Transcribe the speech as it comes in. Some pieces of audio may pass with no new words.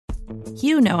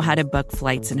You know how to book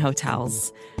flights and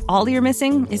hotels. All you're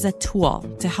missing is a tool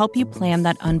to help you plan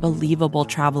that unbelievable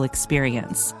travel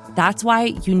experience. That's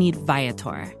why you need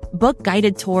Viator. Book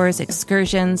guided tours,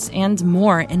 excursions, and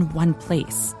more in one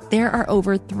place. There are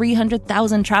over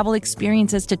 300,000 travel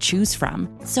experiences to choose from,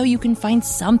 so you can find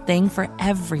something for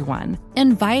everyone.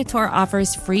 And Viator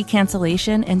offers free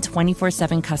cancellation and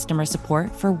 24/7 customer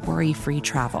support for worry-free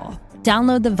travel.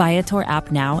 Download the Viator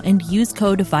app now and use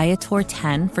code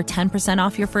Viator10 for 10%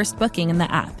 off your first booking in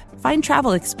the app. Find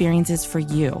travel experiences for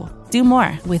you. Do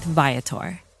more with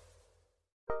Viator.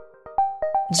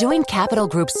 Join Capital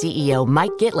Group CEO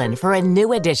Mike Gitlin for a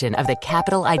new edition of the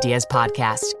Capital Ideas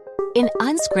Podcast. In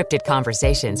unscripted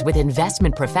conversations with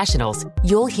investment professionals,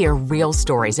 you'll hear real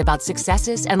stories about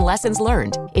successes and lessons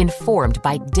learned, informed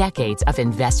by decades of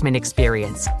investment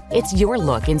experience. It's your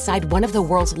look inside one of the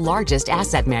world's largest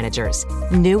asset managers.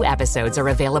 New episodes are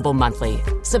available monthly.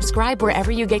 Subscribe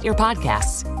wherever you get your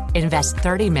podcasts. Invest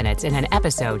 30 minutes in an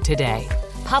episode today.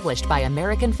 Published by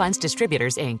American Funds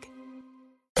Distributors, Inc.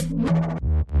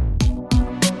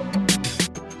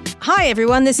 Hi,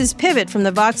 everyone. This is Pivot from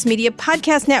the Vox Media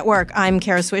Podcast Network. I'm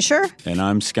Kara Swisher. And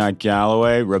I'm Scott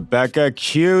Galloway. Rebecca,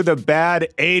 cue the bad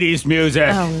 80s music.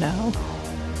 Oh, no.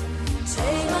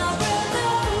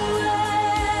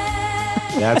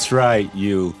 That's right,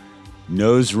 you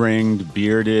nose-ringed,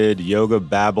 bearded, yoga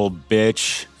babble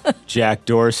bitch, Jack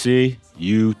Dorsey.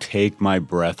 You take my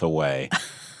breath away.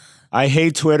 I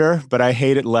hate Twitter, but I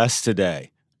hate it less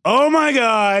today. Oh, my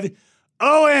God.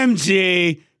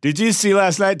 OMG. Did you see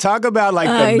last night? Talk about like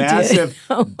the massive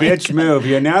bitch move.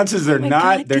 He announces they're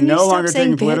no longer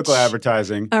taking political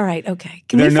advertising. All right, okay.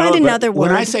 Can we find another word?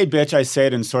 When I say bitch, I say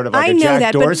it in sort of like a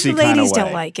Jack Dorsey kind of way. But the ladies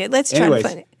don't like it. Let's try to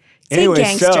find it. Say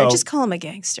gangster. Just call him a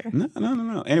gangster.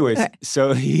 No. Anyways,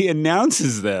 so he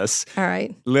announces this. All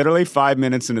right. Literally 5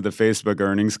 minutes into the Facebook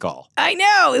earnings call. I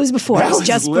know. It was before. It was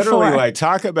just literally before. Like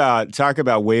talk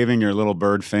about waving your little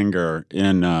bird finger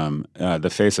in the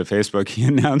face of Facebook. He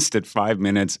announced it 5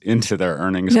 minutes into their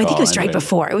earnings call. I think it was right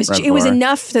before. It was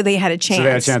enough so they had a chance. So they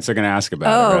had a chance. They're going to ask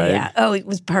about it, right? Yeah. Oh, it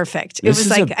was perfect. It was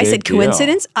like I said,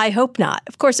 coincidence? I hope not.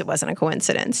 Of course, it wasn't a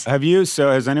coincidence.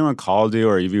 Has anyone called you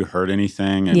or have you heard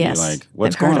anything? And yes. Like,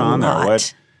 what's going on there?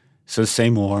 So say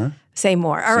more. Say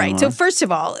more. All right. So first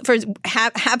of all,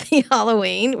 happy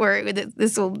Halloween.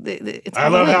 I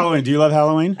love Halloween. Do you love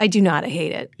Halloween? I do not. I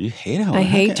hate it. You hate Halloween? I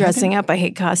hate dressing up. I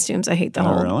hate costumes. I hate the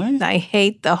whole. Really? I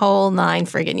hate the whole 9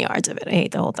 friggin' yards of it. I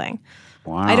hate the whole thing.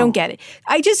 Wow. I don't get it.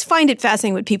 I just find it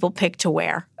fascinating what people pick to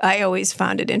wear. I always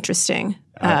found it interesting.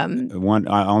 I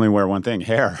only wear one thing,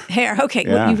 hair. Hair, okay.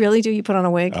 Yeah. What, you really do? You put on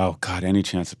a wig? Oh, God, any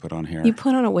chance to put on hair. You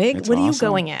put on a wig? It's what are awesome. you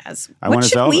going as? I what went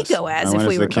as should we Elvis. go as I if went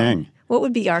we as were the king. going? What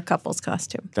would be our couple's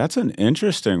costume? That's an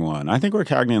interesting one. I think we're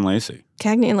Cagney and Lacey.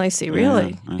 Cagney and Lacey,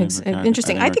 really? Yeah, It's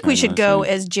interesting. I think we should go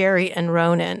as Jerry and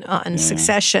Ronan on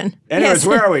Succession. Anyways,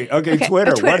 where are we? Okay,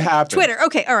 Twitter. What happened? Twitter.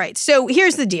 Okay, all right. So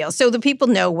here's the deal. So the people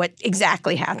know what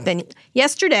exactly happened.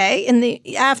 Yesterday in the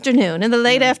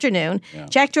late afternoon,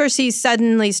 Jack Dorsey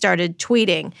suddenly started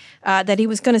tweeting that he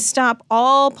was going to stop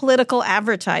all political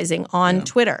advertising on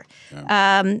Twitter.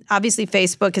 Obviously,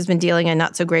 Facebook has been dealing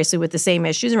not so gracefully with the same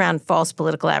issues around false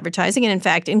political advertising and, in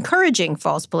fact, encouraging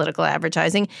false political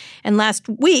advertising. And last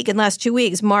 2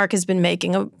 weeks, Mark has been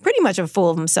making pretty much a fool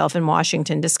of himself in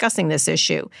Washington discussing this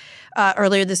issue.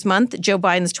 Earlier this month, Joe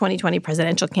Biden's 2020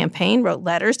 presidential campaign wrote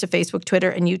letters to Facebook, Twitter,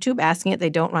 and YouTube asking that they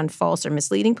don't run false or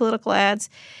misleading political ads.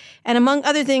 And among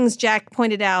other things, Jack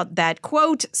pointed out that,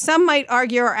 quote, some might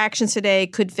argue our actions today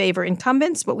could favor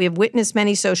incumbents, but we have witnessed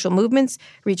many social movements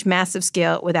reach massive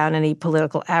scale without any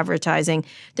political advertising.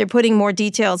 They're putting more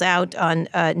details out on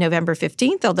November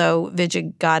 15th, although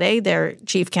Vijay Gadde, their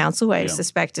chief counsel, who I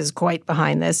suspect is quite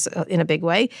behind this in a big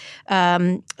way,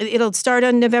 it'll start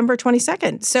on November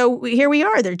 22nd. So here we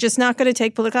are. They're just not going to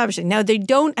take political advertising. Now, they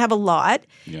don't have a lot.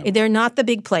 Yeah. They're not the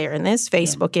big player in this.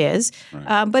 Facebook is.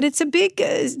 Right. But it's a big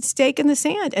stake in the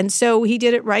sand. And so he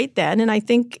did it right then. And I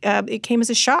think it came as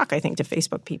a shock, I think, to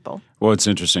Facebook people. Well, it's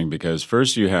interesting because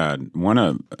first you had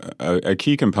a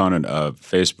key component of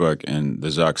Facebook and the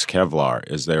Zuck's Kevlar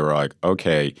is they were like,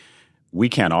 okay, we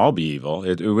can't all be evil.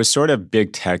 It was sort of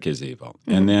big tech is evil.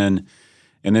 Mm-hmm.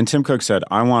 And then Tim Cook said,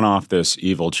 I want off this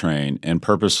evil train, and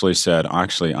purposely said,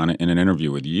 actually, in an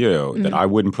interview with you, that I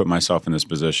wouldn't put myself in this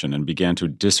position, and began to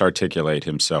disarticulate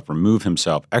himself, remove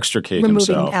himself, extricate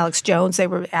himself. Removing Alex Jones.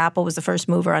 Apple was the first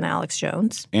mover on Alex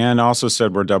Jones. And also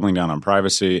said, we're doubling down on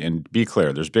privacy. And be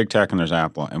clear, there's big tech and there's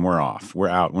Apple, and we're off. We're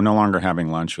out. We're no longer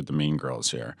having lunch with the mean girls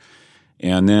here.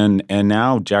 And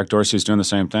now Jack Dorsey's doing the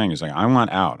same thing. He's like, I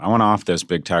want out. I want off this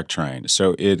big tech train.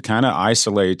 So it kind of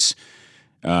isolates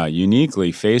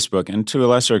uniquely, Facebook, and to a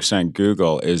lesser extent,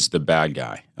 Google, is the bad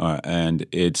guy. And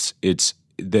it's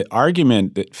the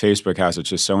argument that Facebook has, it's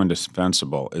just so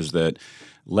indispensable, is that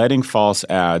letting false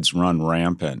ads run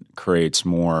rampant creates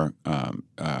more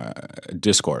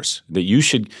discourse.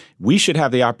 That we should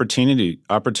have the opportunity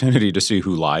to see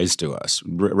who lies to us,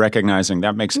 recognizing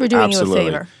that makes we're doing absolutely you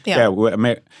a favor.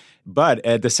 Yeah. But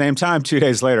at the same time, 2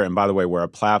 days later, and by the way, we're a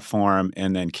platform,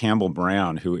 and then Campbell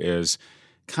Brown, who is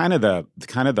kind of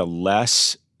the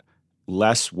less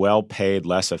well-paid,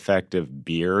 less effective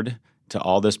beard to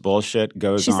all this bullshit,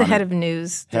 goes on. She's the head of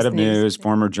news.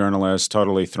 Former journalist,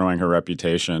 totally throwing her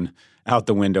reputation out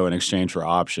the window in exchange for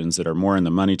options that are more in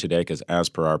the money today because, as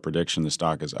per our prediction, the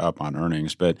stock is up on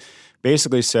earnings. But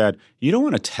basically said, you don't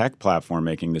want a tech platform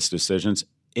making these decisions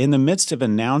in the midst of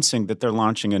announcing that they're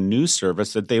launching a news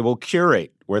service that they will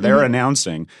curate, where they're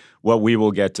announcing what we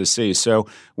will get to see. So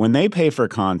when they pay for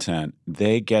content,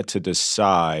 they get to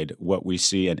decide what we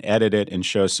see and edit it and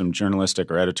show some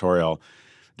journalistic or editorial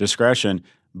discretion.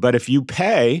 But if you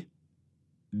pay,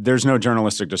 there's no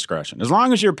journalistic discretion. As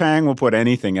long as you're paying, we'll put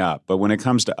anything up. But when it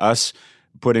comes to us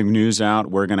putting news out,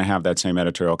 we're going to have that same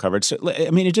editorial coverage. So,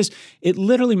 I mean, it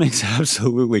literally makes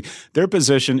absolutely – their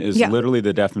position is literally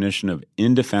the definition of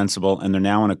indefensible, and they're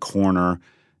now in a corner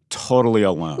totally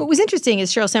alone. What was interesting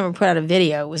is Sheryl Sandberg put out a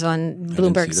video. It was on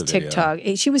Bloomberg's TikTok.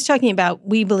 She was talking about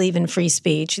we believe in free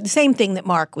speech, the same thing that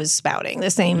Mark was spouting, the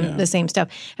same stuff.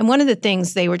 And one of the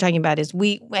things they were talking about is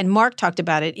and Mark talked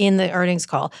about it in the earnings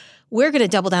call, we're going to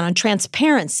double down on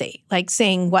transparency, like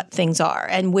saying what things are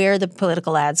and where the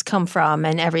political ads come from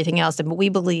and everything else. But we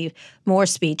believe more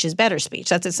speech is better speech.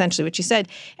 That's essentially what she said.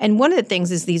 And one of the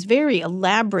things is these very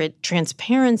elaborate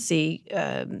transparency,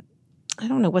 I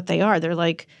don't know what they are. They're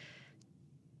like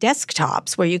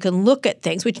desktops where you can look at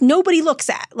things, which nobody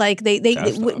looks at. Like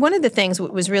one of the things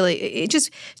was really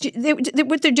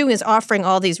what they're doing is offering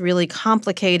all these really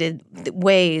complicated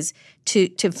ways to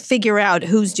figure out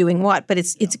who's doing what, but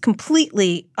it's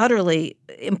completely, utterly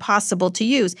impossible to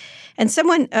use. And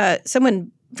someone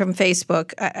from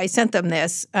Facebook, I sent them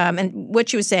this, and what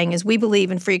she was saying is, we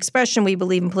believe in free expression, we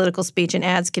believe in political speech, and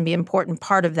ads can be an important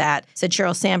part of that, said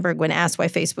Sheryl Sandberg when asked why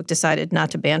Facebook decided not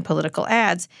to ban political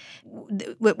ads.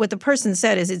 What the person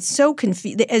said is, it's so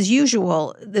as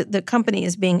usual, the company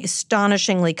is being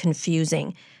astonishingly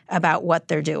confusing about what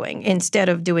they're doing instead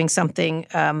of doing something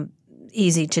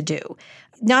easy to do.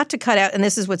 Not to cut out, and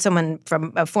this is what someone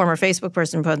from a former Facebook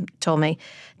person told me,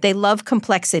 they love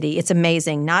complexity. It's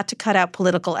amazing. Not to cut out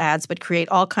political ads, but create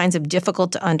all kinds of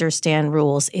difficult to understand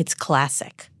rules. It's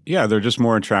classic. Yeah, they're just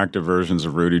more attractive versions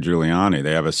of Rudy Giuliani.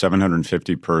 They have a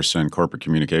 750-person corporate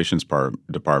communications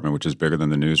department, which is bigger than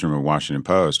the newsroom of Washington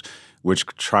Post, which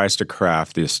tries to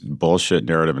craft this bullshit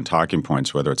narrative and talking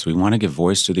points, whether it's we want to give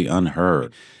voice to the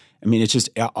unheard. I mean, it's just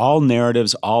all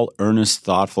narratives, all earnest,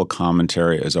 thoughtful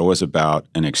commentary is always about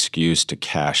an excuse to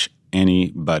cash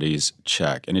anybody's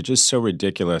check. And it's just so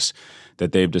ridiculous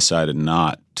that they've decided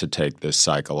not to take this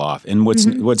cycle off. And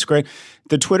what's great,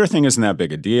 the Twitter thing isn't that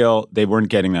big a deal. They weren't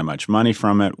getting that much money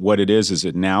from it. What it is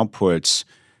it now puts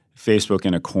Facebook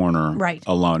in a corner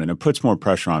alone, and it puts more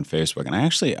pressure on Facebook. And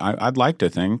I'd like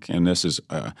to think, and this is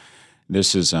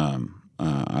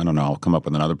I don't know, I'll come up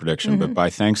with another prediction, but by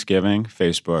Thanksgiving,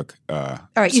 Facebook all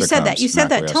right, you said that. You said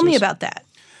that. Tell me about that.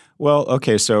 Well,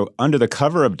 okay, so under the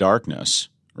cover of darkness,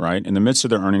 right, in the midst of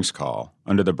their earnings call,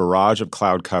 under the barrage of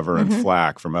cloud cover and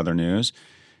flack from other news,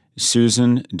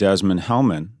 Susan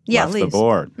Desmond-Hellmann left the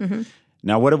board. Mm-hmm.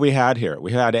 Now, what have we had here?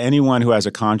 We had anyone who has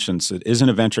a conscience that isn't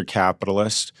a venture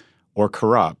capitalist or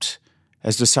corrupt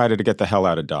has decided to get the hell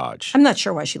out of Dodge. I'm not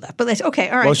sure why she left, but okay,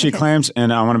 all right. Well, she claims,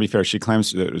 and I want to be fair, she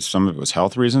claims that some of it was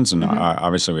health reasons, and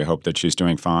obviously we hope that she's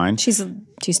doing fine. She's a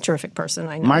terrific person,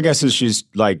 I know. My guess is she's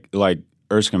like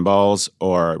Erskine Bowles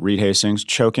or Reed Hastings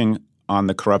choking on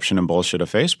the corruption and bullshit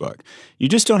of Facebook. You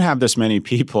just don't have this many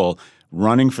people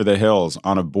running for the hills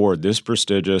on a board this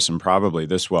prestigious and probably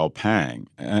this well-paying.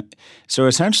 So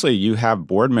essentially you have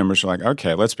board members who are like,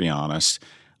 okay, let's be honest,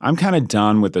 I'm kind of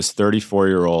done with this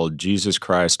 34-year-old Jesus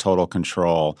Christ total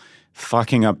control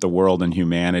fucking up the world and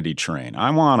humanity train.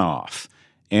 I want off.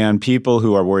 And people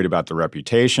who are worried about the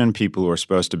reputation, people who are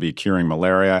supposed to be curing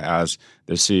malaria, as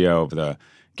the CEO of the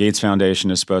Gates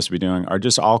Foundation is supposed to be doing, are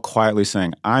just all quietly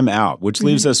saying, I'm out, which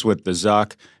leaves us with the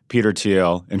Zuck, Peter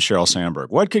Thiel, and Sheryl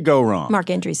Sandberg. What could go wrong? Mark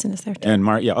Andreessen is there too. And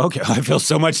okay, I feel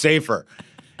so much safer.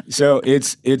 So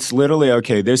it's literally,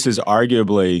 okay, this is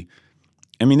arguably –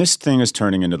 I mean, this thing is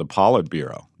turning into the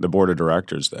Politburo, the board of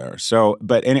directors there. So,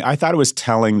 I thought it was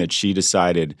telling that she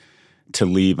decided to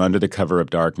leave under the cover of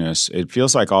darkness. It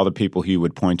feels like all the people he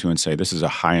would point to and say, this is a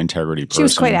high-integrity person. She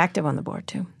was quite active on the board,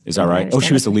 too. Is that right? Oh,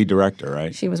 she was the lead director,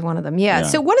 right? She was one of them, yeah.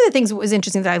 So one of the things that was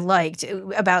interesting that I liked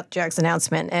about Jack's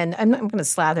announcement, and I'm going to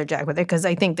slather Jack with it because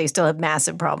I think they still have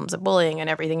massive problems of bullying and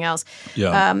everything else.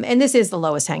 Yeah. And this is the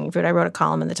lowest hanging fruit. I wrote a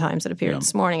column in the Times that appeared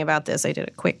this morning about this. I did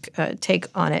a quick take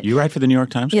on it. You write for the New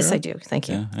York Times? Yes, Kara? I do. Thank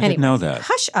you. Yeah, I didn't know that.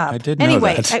 Hush up. I did know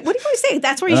anyway, that. What do you want to say?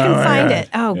 That's where you can find it.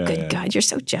 Oh, good God. You're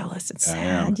so jealous. It's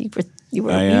sad. You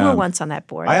were once on that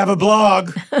board. I have a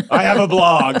blog. I have a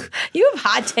blog. You have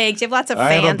hot takes. You have lots of I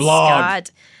fans, have a blog.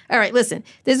 Scott. All right, listen.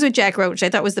 This is what Jack wrote, which I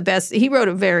thought was the best. He wrote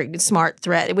a very smart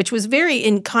thread, which was very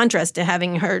in contrast to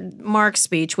having heard Mark's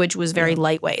speech, which was very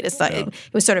lightweight. It's like, it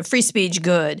was sort of free speech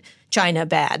good, China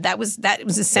bad. That was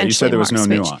essentially you said there was Mark's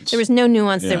no speech. nuance. There was no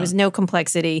nuance. Yeah. There was no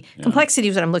complexity. Yeah. Complexity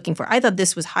is what I'm looking for. I thought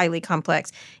this was highly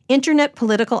complex. Internet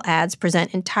political ads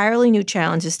present entirely new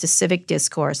challenges to civic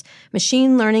discourse.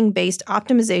 Machine learning-based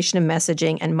optimization of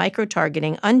messaging and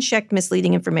micro-targeting, unchecked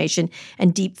misleading information,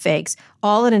 and deep fakes,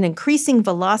 all at an increasing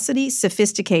velocity,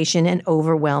 sophistication, and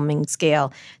overwhelming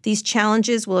scale. These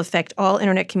challenges will affect all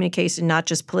internet communication, not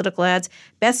just political ads.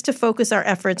 Best to focus our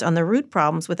efforts on the root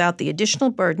problems without the additional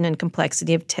burden and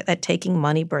complexity of that taking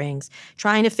money brings.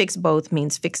 Trying to fix both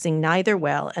means fixing neither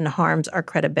well and harms our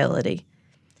credibility.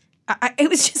 It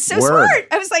was just so smart.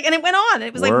 I was like, and it went on.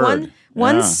 It was like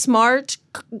one smart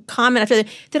comment after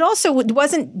that also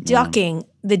wasn't ducking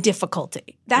the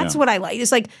difficulty. That's what I like.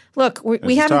 It's like, look,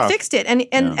 we haven't fixed it.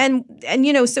 And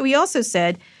you know, so he also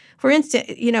said, for instance,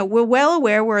 you know, we're well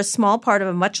aware we're a small part of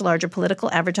a much larger political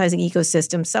advertising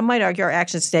ecosystem. Some might argue our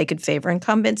actions today could favor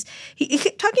incumbents. He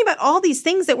kept talking about all these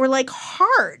things that were like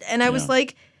hard. And I was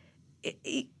like, and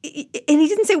he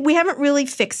didn't say we haven't really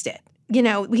fixed it. You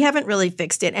know, we haven't really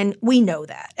fixed it, and we know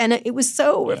that. And it was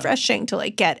so refreshing to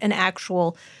like get an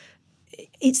actual –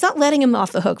 it's not letting him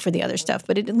off the hook for the other stuff,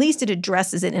 but at least it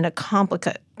addresses it in a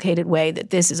complicated way that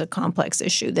this is a complex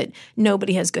issue that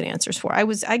nobody has good answers for.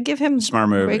 I give him – Smart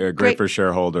move, great for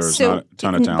shareholders, not a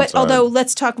ton of downside. But although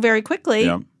let's talk very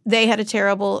quickly, they had a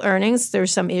terrible earnings.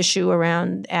 There's some issue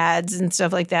around ads and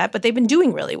stuff like that, but they've been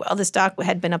doing really well. The stock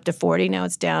had been up to 40. Now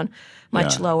it's down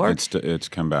much lower. It's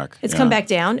come back. It's come back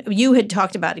down. You had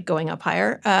talked about it going up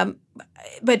higher.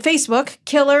 But Facebook,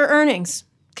 killer earnings.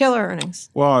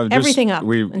 Well, everything up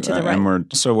and to the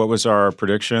right. So what was our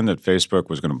prediction? That Facebook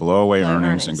was going to blow away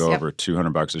earnings and go over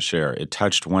 $200 a share. It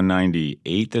touched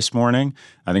 198 this morning.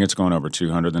 I think it's going over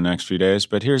 200 the next few days.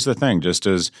 But here's the thing. Just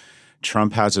as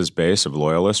Trump has his base of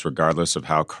loyalists, regardless of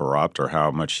how corrupt or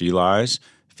how much he lies,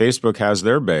 Facebook has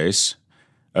their base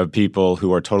of people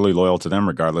who are totally loyal to them,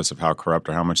 regardless of how corrupt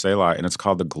or how much they lie. And it's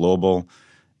called the global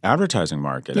advertising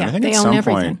market. Yeah, and I think they at own some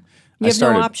everything. point, You have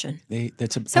no option.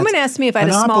 Someone asked me if I had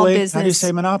a small business. How do you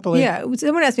say monopoly? Yeah,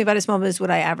 someone asked me if I had a small business, would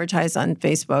I advertise on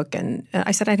Facebook? And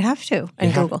I said I'd have to,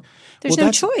 and Google. There's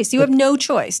no choice. You have no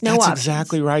choice, no options. That's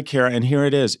exactly right, Kara. And here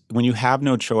it is. When you have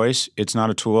no choice, it's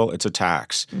not a tool, it's a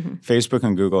tax. Mm-hmm. Facebook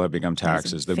and Google have become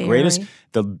taxes.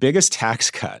 The biggest tax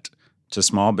cut to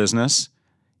small business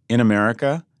in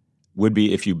America would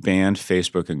be if you banned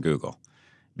Facebook and Google.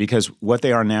 Because what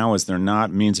they are now is they're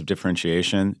not means of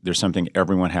differentiation. They're something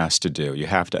everyone has to do. You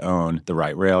have to own the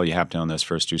right rail. You have to own those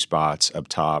first two spots up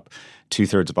top,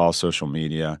 2/3 of all social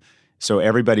media. So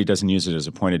everybody doesn't use it as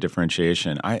a point of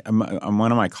differentiation. I'm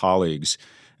one of my colleagues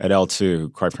at L2, who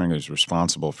quite frankly is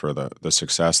responsible for the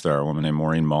success there, a woman named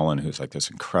Maureen Mullen, who's like this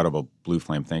incredible blue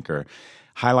flame thinker,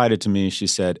 highlighted to me, she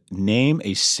said, name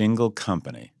a single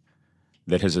company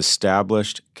that has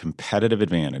established competitive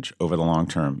advantage over the long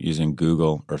term using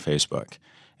Google or Facebook.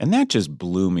 And that just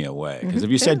blew me away. Because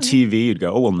if you said TV, you'd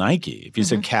go, oh, well, Nike. If you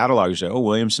said catalog, you'd say, oh,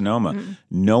 Williams-Sonoma.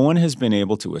 No one has been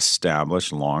able to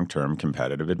establish long-term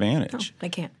competitive advantage. No, they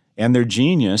can't. And their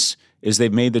genius is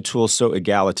they've made the tools so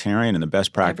egalitarian and the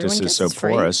best practices so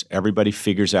porous, everybody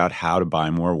figures out how to buy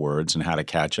more words and how to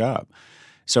catch up.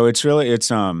 So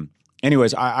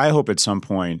anyways, I hope at some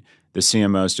point the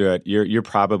CMOs do it. You're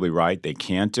probably right. They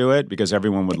can't do it because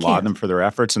everyone would laud them for their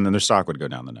efforts, and then their stock would go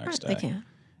down the next day. They can't.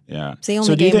 Yeah. It's the only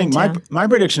so do you game think in my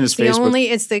prediction is Facebook?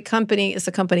 It's the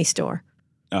company store.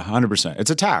 100%.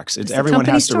 It's a tax. It's the everyone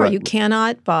company has store. to. You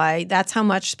cannot buy. That's how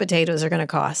much potatoes are going to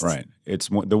cost. Right. It's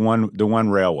the one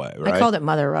railway. Right. I called it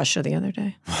Mother Russia the other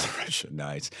day. Mother Russia.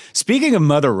 Nice. Speaking of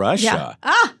Mother Russia,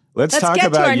 let's talk get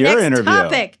about to our your next interview.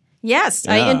 Topic. Yes,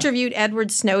 I interviewed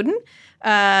Edward Snowden.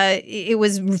 It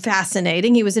was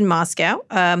fascinating. He was in Moscow.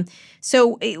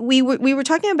 So we were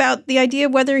talking about the idea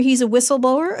of whether he's a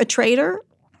whistleblower, a traitor,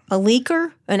 a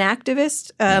leaker, an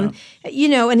activist, and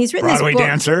he's written Broadway this book.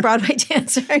 dancer. Broadway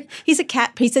dancer. He's a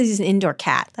cat. He says he's an indoor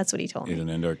cat. That's what he told me. He's an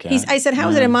indoor cat. I said, how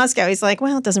is it in Moscow? He's like,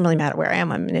 well, it doesn't really matter where I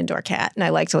am. I'm an indoor cat, and I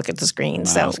like to look at the screen,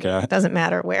 so cat. it doesn't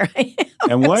matter where I am.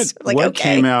 And what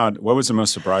came out? What was the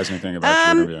most surprising thing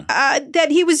about your interview? That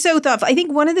he was so thoughtful. I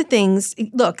think one of the things,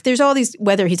 look, there's all these,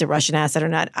 whether he's a Russian asset or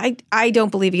not, I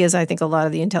don't believe he is. I think a lot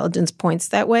of the intelligence points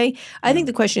that way. I think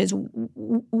the question is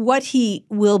what he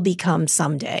will become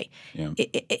someday. Yeah.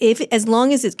 If as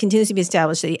long as it continues to be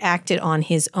established that he acted on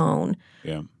his own,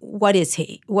 what is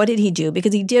he? What did he do?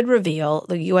 Because he did reveal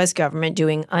the U.S. government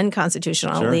doing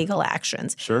unconstitutional illegal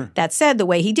actions. Sure. That said, the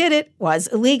way he did it was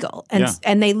illegal.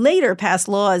 And they later passed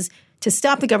laws to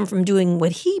stop the government from doing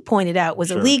what he pointed out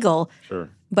was illegal. Sure.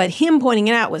 But him pointing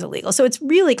it out was illegal. So it's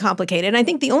really complicated. And I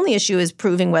think the only issue is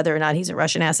proving whether or not he's a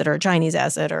Russian asset or a Chinese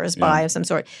asset or a spy of some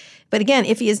sort. But again,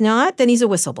 if he is not, then he's a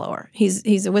whistleblower. He's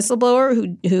a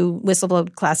whistleblower who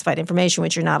whistleblowed classified information,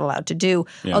 which you're not allowed to do.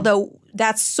 Yeah. Although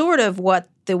that's sort of what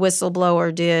the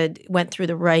whistleblower did, went through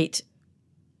the right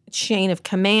chain of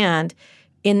command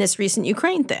in this recent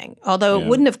Ukraine thing. Although it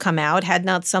wouldn't have come out had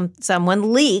not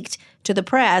someone leaked to the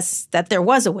press that there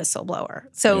was a whistleblower.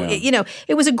 So,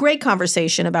 it was a great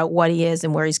conversation about what he is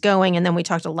and where he's going. And then we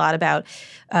talked a lot about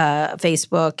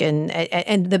Facebook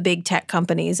and the big tech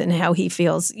companies and how he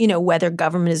feels, whether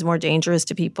government is more dangerous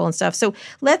to people and stuff. So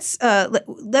let's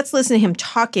listen to him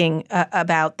talking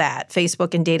about that,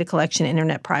 Facebook and data collection,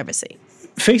 internet privacy.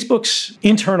 Facebook's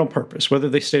internal purpose, whether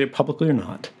they state it publicly or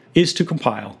not, is to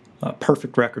compile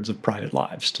perfect records of private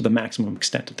lives to the maximum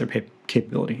extent of their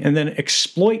capability, and then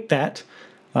exploit that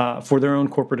for their own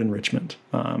corporate enrichment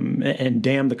and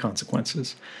damn the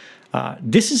consequences.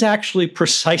 This is actually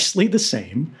precisely the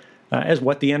same as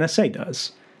what the NSA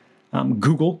does.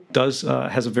 Google has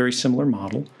a very similar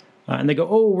model, and they go,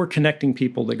 oh, we're connecting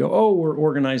people. They go, oh, we're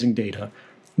organizing data.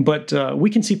 But we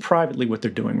can see privately what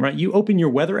they're doing, right? You open your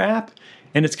weather app,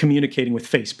 and it's communicating with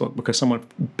Facebook because someone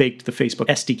baked the Facebook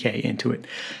SDK into it.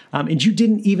 And you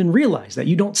didn't even realize that.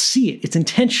 You don't see it. It's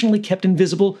intentionally kept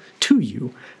invisible to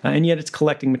you, and yet it's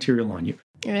collecting material on you.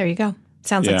 There you go.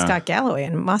 Sounds like Scott Galloway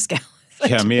in Moscow.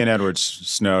 Me and Edward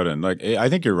Snowden. I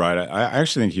think you're right. I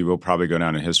actually think he will probably go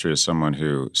down in history as someone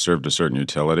who served a certain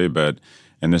utility,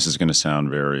 and this is going to sound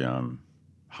very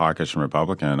hawkish and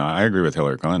Republican. I agree with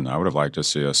Hillary Clinton. I would have liked to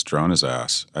see us drone his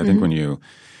ass. I think when you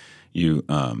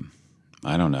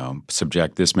I don't know,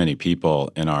 subject this many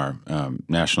people in our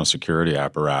national security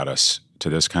apparatus to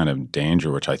this kind of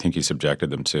danger, which I think he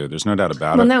subjected them to. There's no doubt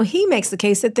about it. Well, now he makes the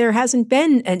case that there hasn't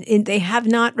been, and they have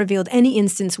not revealed any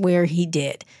instance where he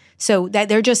did. So that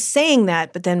they're just saying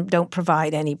that, but then don't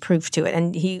provide any proof to it.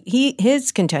 And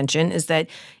his contention is that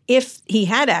if he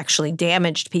had actually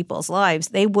damaged people's lives,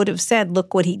 they would have said,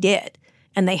 look what he did.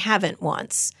 And they haven't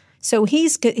once. So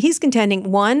he's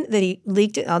contending, one, that he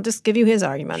leaked it. I'll just give you his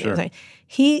argument. Sure.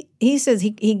 He says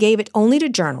he gave it only to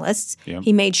journalists. Yep.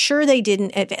 He made sure they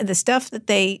didn't – the stuff that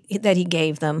he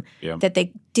gave them, that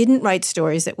they didn't write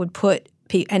stories that would put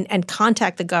and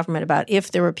contact the government about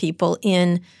if there were people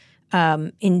in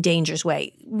danger's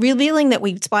way. Revealing that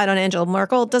we spied on Angela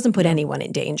Merkel doesn't put anyone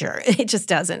in danger. It just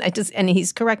doesn't. And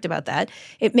he's correct about that.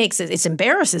 It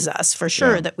embarrasses us for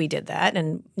sure that we did that,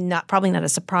 and probably not a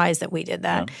surprise that we did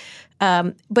that.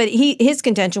 Yeah. But his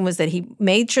contention was that he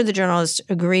made sure the journalists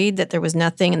agreed that there was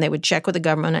nothing, and they would check with the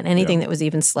government on anything that was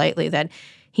even slightly. That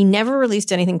he never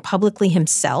released anything publicly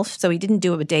himself, so he didn't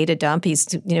do a data dump. He's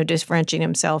differentiating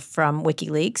himself from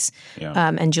WikiLeaks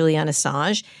and Julian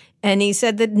Assange. And he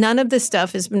said that none of this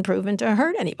stuff has been proven to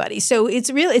hurt anybody. So it's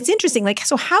interesting.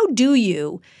 So how do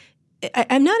you –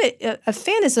 I'm not a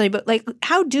fan necessarily, but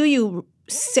how do you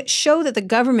show that the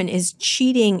government is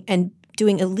cheating and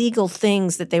doing illegal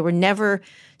things that they were never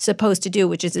supposed to do,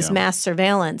 which is this mass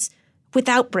surveillance,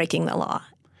 without breaking the law?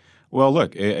 Well,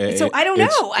 look. So I don't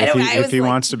know. If he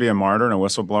wants to be a martyr and a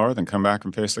whistleblower, then come back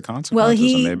and face the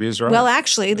consequences. And maybe he's right. Well,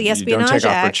 actually, the Espionage Act. You don't take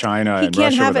off for China and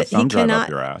Russia with a thumb drive up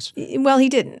your ass. Well, he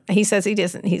didn't. He says he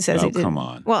doesn't. He says he didn't. Come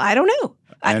on. Well, I don't know.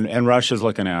 And Russia's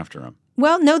looking after him.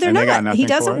 Well, no, they're not. He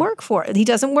doesn't for work for it. He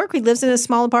doesn't work. He lives in a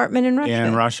small apartment in Russia.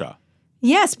 In Russia.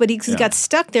 Yes, but he got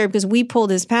stuck there because we pulled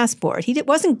his passport. He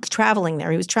wasn't traveling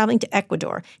there. He was traveling to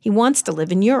Ecuador. He wants to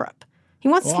live in Europe. He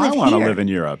wants to live here. I want to live in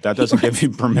Europe. That doesn't give you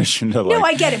permission to No,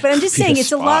 I get it. But I'm just saying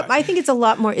it's a lot. I think it's a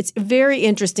lot more. It's a very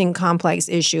interesting, complex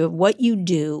issue of what you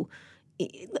do.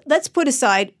 Let's put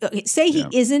aside, say he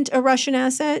isn't a Russian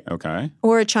asset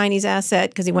or a Chinese asset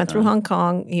because he went through Hong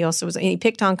Kong. He also was, and he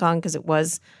picked Hong Kong because it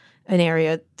was an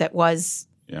area that was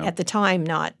at the time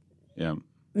not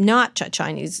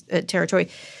Chinese territory,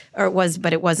 or it was,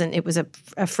 but it wasn't. It was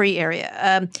a free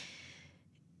area.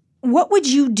 what would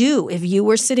you do if you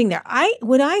were sitting there?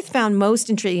 What I found most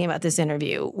intriguing about this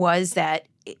interview was that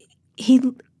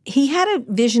he had a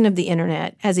vision of the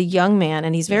internet as a young man,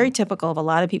 and he's very typical of a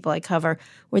lot of people I cover,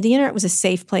 where the internet was a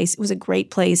safe place. It was a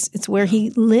great place. It's where he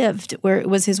lived, where it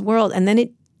was his world. And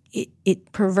then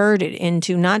it perverted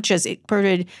into not just –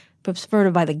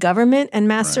 perverted by the government and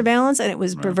mass surveillance, and it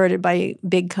was perverted by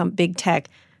big tech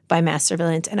by mass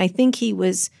surveillance. And I think he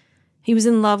was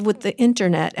in love with the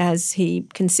internet as he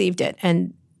conceived it,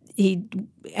 and he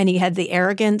had the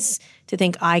arrogance to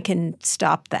think I can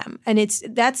stop them. And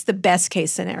that's the best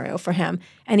case scenario for him.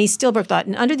 And he still broke the law.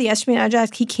 And under the Espionage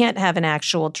Act, he can't have an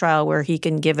actual trial where he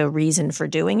can give a reason for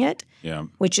doing it,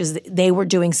 which is they were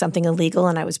doing something illegal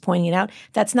and I was pointing it out.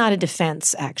 That's not a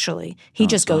defense, actually. He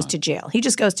just goes to jail. He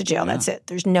just goes to jail. That's it.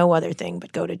 There's no other thing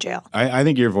but go to jail. I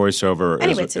think your voiceover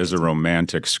is a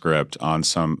romantic script on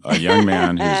a young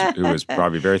man who was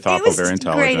probably very thoughtful, very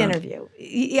intelligent. It was a great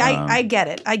interview. I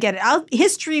get it.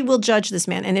 History will judge this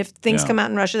man. And if things come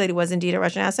out in Russia that he was indeed a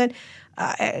Russian asset,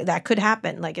 that could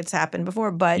happen, like it's happened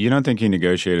before. But you don't think he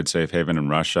negotiated safe haven in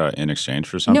Russia in exchange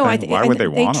for something? No, why would they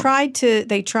want him?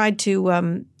 They tried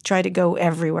to go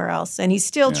everywhere else, and he's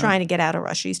still trying to get out of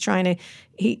Russia. He's trying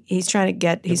to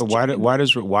get. Why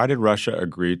did Russia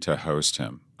agree to host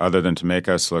him, other than to make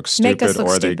us look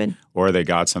stupid, or they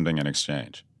got something in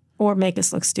exchange, or make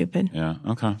us look stupid? Yeah.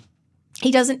 Okay. He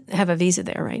doesn't have a visa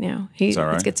there right now.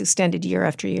 It gets extended year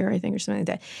after year, I think, or something like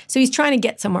that. So he's trying to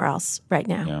get somewhere else right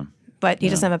now. Yeah. But he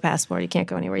doesn't have a passport. He can't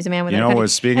go anywhere. He's a man without a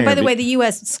country. And by the way, the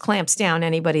U.S. clamps down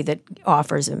anybody that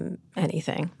offers him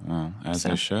anything. Oh, as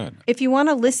they should. If you want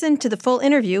to listen to the full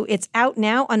interview, it's out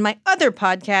now on my other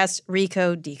podcast,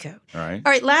 Recode Decode. All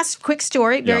right, last quick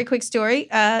story, very quick story.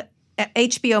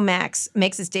 HBO Max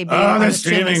makes its debut. Oh, the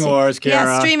streaming wars,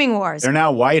 Kara. Yeah, streaming wars. They're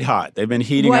now white hot. They've been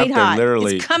heating up. They're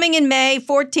literally. It's coming in May,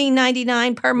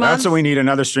 $14.99 per month. That's what we need,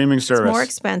 another streaming service. It's more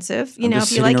expensive.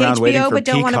 If you like HBO but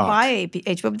don't want to buy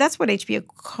HBO, but that's what HBO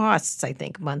costs, I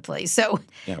think, monthly. So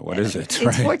yeah, what is it?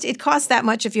 It costs that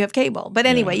much if you have cable. But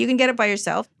anyway, you can get it by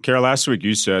yourself. Kara, last week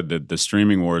you said that the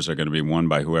streaming wars are going to be won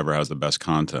by whoever has the best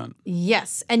content.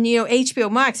 Yes. And,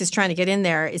 HBO Max is trying to get in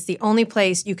there. It's the only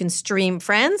place you can stream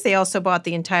Friends. They also bought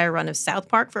the entire run of South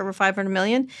Park for over $500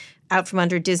 million out from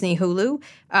under Disney Hulu.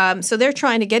 So they're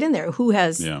trying to get in there. Who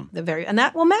has and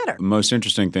that will matter. The most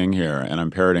interesting thing here, and I'm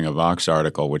parroting a Vox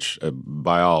article, which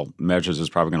by all measures is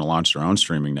probably going to launch their own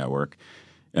streaming network.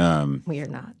 We are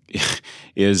not.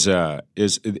 Is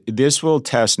this will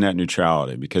test net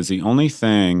neutrality, because the only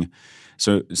thing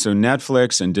so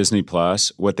Netflix and Disney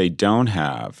Plus, what they don't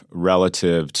have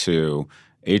relative to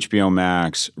HBO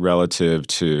Max, relative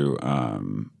to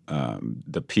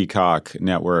the Peacock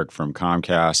network from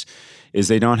Comcast, is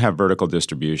they don't have vertical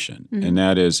distribution. Mm-hmm. And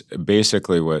that is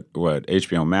basically what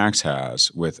HBO Max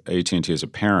has with AT&T as a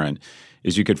parent,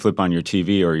 is you could flip on your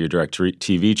TV or your direct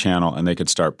TV channel and they could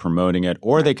start promoting it,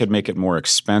 or they could make it more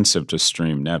expensive to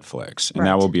stream Netflix. And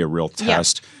that will be a real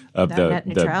test of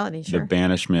the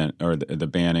banishment or the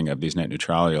banning of these net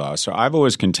neutrality laws. So I've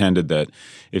always contended that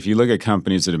if you look at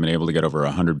companies that have been able to get over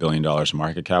 $100 billion in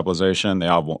market capitalization, they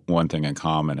all have one thing in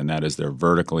common, and that is they're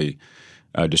vertically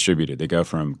distributed. They go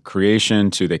from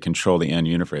creation to they control the end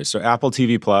interface. So Apple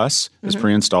TV Plus is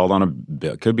pre-installed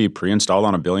could be pre-installed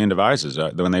on 1 billion devices.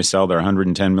 When they sell their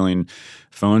 110 million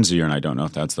phones a year, and I don't know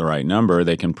if that's the right number,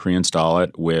 they can pre-install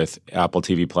it with Apple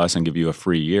TV Plus and give you a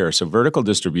free year. So vertical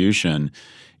distribution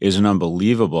is an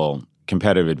unbelievable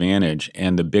competitive advantage,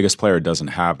 and the biggest player doesn't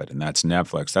have it, and that's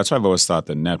Netflix. That's why I've always thought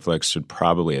that Netflix should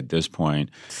probably at this point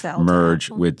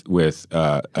merge with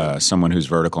someone who's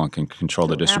vertical and can control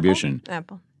the distribution.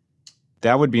 Apple.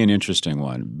 That would be an interesting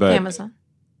one. But Amazon.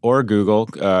 Or Google,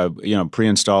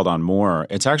 pre-installed on more.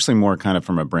 It's actually more kind of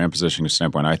from a brand positioning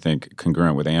standpoint, I think,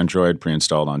 congruent with Android,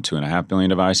 pre-installed on 2.5 billion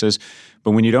devices.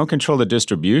 But when you don't control the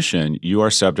distribution, you are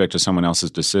subject to someone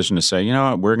else's decision to say, you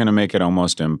know what, we're going to make it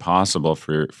almost impossible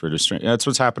for distribution. That's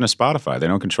what's happened to Spotify. They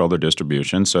don't control their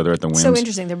distribution, so they're at the whims. So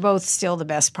interesting. They're both still the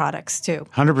best products, too.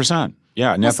 100%.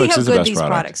 Yeah, Netflix is the best product. We'll see how good these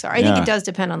products are. I think it does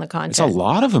depend on the content. It's a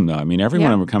lot of them, though. I mean, every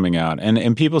one of them are coming out.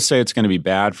 And people say it's going to be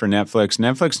bad for Netflix.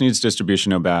 Netflix needs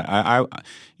distribution, no bad.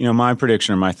 My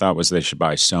prediction or my thought was they should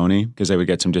buy Sony because they would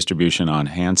get some distribution on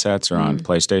handsets or on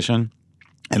PlayStation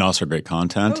and also great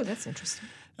content. Oh, that's interesting.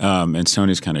 And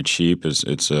Sony's kind of cheap.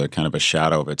 It's a kind of a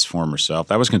shadow of its former self.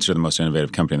 That was considered the most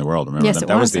innovative company in the world. Remember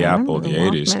that was the Apple of the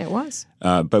 80s. It was.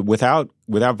 But without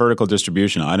vertical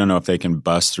distribution, I don't know if they can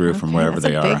bust through from wherever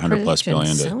they are, 100 plus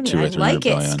billion to Sony. 2 or 300 billion. I like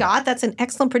it, Scott. That's an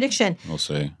excellent prediction. We'll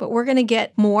see. But we're going to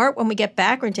get more when we get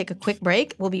back. We're going to take a quick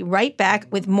break. We'll be right back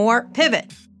with more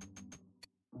Pivot.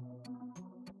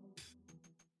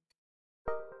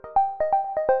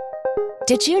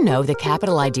 Did you know the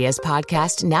Capital Ideas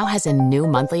podcast now has a new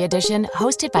monthly edition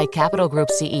hosted by Capital Group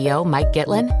CEO Mike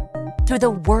Gitlin? Through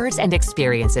the words and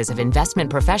experiences of investment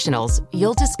professionals,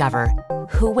 you'll discover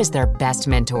who was their best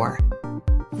mentor,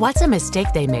 what's a mistake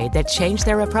they made that changed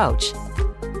their approach,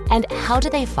 and how do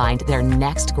they find their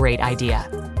next great idea.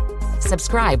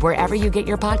 Subscribe wherever you get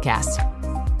your podcasts.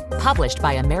 Published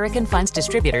by American Funds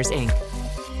Distributors, Inc.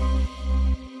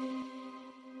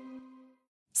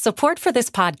 Support for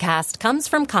this podcast comes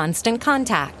from Constant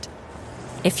Contact.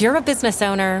 If you're a business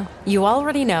owner, you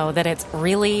already know that it's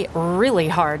really, really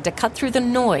hard to cut through the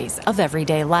noise of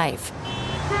everyday life.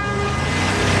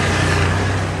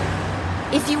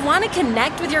 If you want to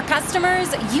connect with your customers,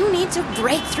 you need to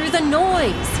break through the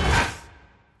noise.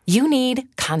 You need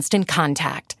Constant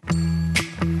Contact.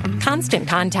 Constant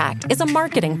Contact is a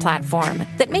marketing platform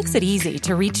that makes it easy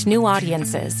to reach new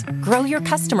audiences, grow your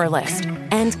customer list,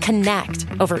 and connect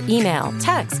over email,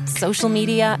 text, social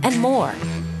media, and more.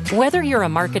 Whether you're a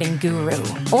marketing guru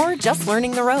or just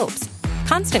learning the ropes,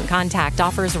 Constant Contact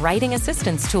offers writing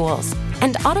assistance tools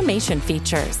and automation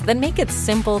features that make it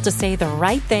simple to say the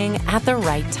right thing at the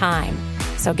right time.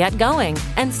 So get going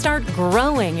and start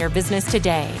growing your business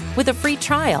today with a free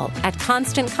trial at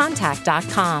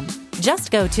ConstantContact.com.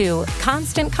 Just go to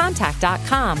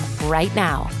ConstantContact.com right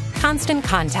now. Constant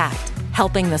Contact,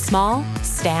 helping the small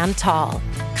stand tall.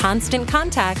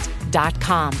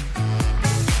 ConstantContact.com.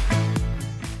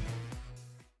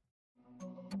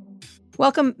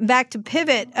 Welcome back to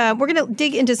Pivot. We're going to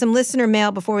dig into some listener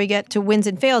mail before we get to wins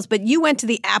and fails, but you went to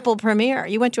the Apple premiere.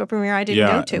 You went to a premiere I didn't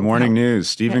go to. Morning News.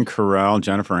 Stephen Carell,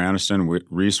 Jennifer Aniston,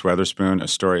 Reese Witherspoon, a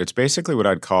story. It's basically what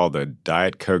I'd call the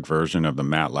Diet Coke version of the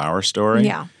Matt Lauer story.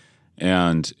 Yeah.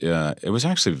 And it was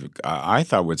actually, I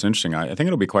thought what's interesting, I think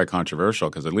it'll be quite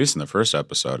controversial because at least in the first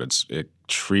episode, it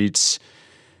treats,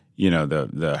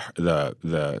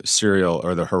 the serial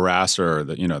or the harasser or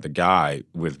the guy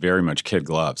with very much kid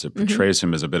gloves. It portrays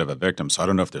him as a bit of a victim. So I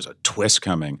don't know if there's a twist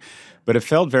coming, but it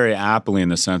felt very aptly in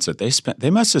the sense that they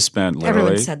must have spent literally.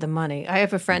 Everyone said the money. I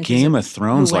have a friend Game of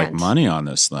Thrones like money on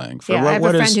this thing. I have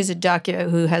a friend who's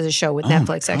who has a show with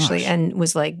Netflix actually, and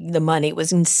was like the money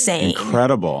was insane,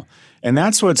 incredible. And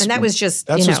that's what's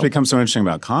what's become so interesting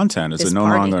about content is it no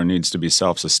longer needs to be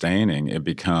self-sustaining. It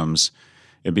becomes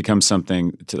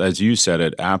something, as you said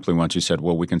it aptly once, you said,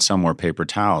 well, we can sell more paper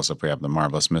towels if we have the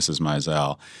marvelous Mrs.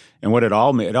 Maisel. And what it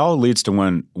all leads to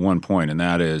one point, and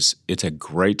that is it's a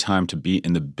great time to be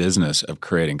in the business of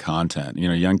creating content.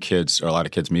 Young kids or a lot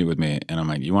of kids meet with me, and I'm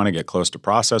like, you want to get close to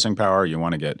processing power, you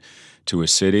want to get to a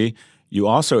city. You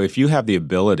also, if you have the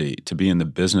ability to be in the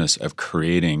business of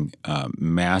creating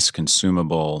mass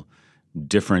consumable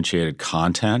differentiated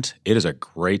content, it is a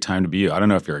great time to be you. I don't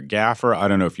know if you're a gaffer. I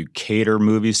don't know if you cater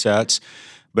movie sets.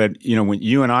 But, when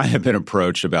you and I have been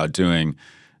approached about doing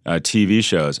TV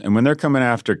shows, and when they're coming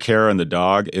after Kara and the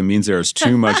dog, it means there's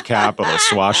too much capital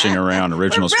swashing around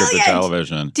original scripted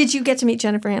television. Did you get to meet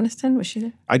Jennifer Aniston? Was she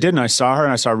there? I did, and I saw her,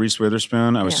 and I saw Reese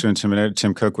Witherspoon. I was too intimidated.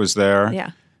 Tim Cook was there.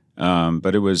 Yeah.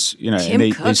 But it was, Tim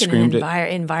and Cook they screamed in an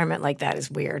environment like that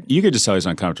is weird. You could just tell he's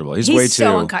uncomfortable. He's way so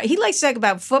too uncomfortable. He likes to talk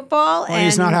about football. Well,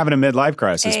 he's not having a midlife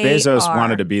crisis. Bezos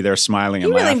wanted to be there smiling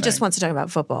and laughing. He really just wants to talk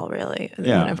about football, really,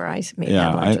 whenever I meet him.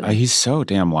 Yeah, he's so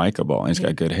damn likable. He's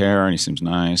got good hair and he seems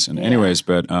nice. And anyways,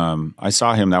 but I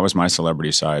saw him. That was my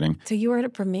celebrity sighting. So you were at a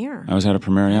premiere. I was at a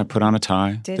premiere, I put on a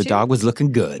tie. The dog was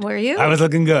looking good. Were you? I was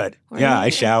looking good. I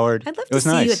showered. I'd love to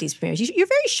see you at these premieres. You're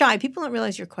very shy. People don't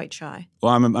realize you're quite shy.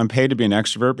 Well, I'm paid to be an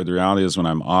extrovert, but the reality is when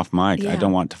I'm off mic, I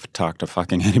don't want to talk to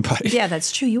fucking anybody. Yeah,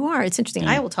 that's true. You are. It's interesting.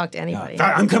 I will talk to anybody.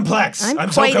 Yeah. I'm complex.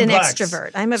 I'm so quite complex. an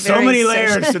extrovert. I'm a so many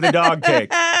layers to the dog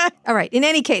cake. All right. In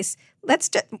any case, let's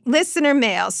do listener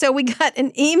mail. So we got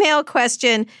an email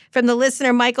question from the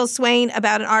listener Michael Swain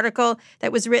about an article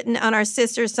that was written on our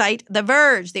sister site, The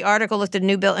Verge. The article looked at a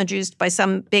new bill introduced by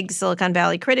some big Silicon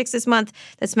Valley critics this month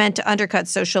that's meant to undercut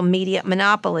social media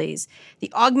monopolies.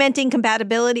 The Augmenting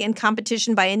Compatibility and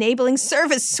Competition by Enabling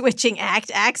Service Switching Act,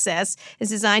 Access, is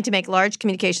designed to make large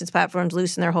communications platforms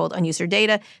loosen their hold on user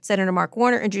data. Senator Mark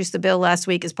Warner introduced the bill last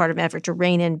week as part of an effort to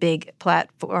rein in big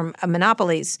platform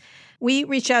monopolies. We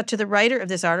reached out to the writer of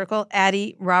this article,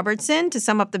 Addie Robertson, to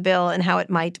sum up the bill and how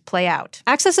it might play out.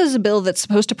 Access is a bill that's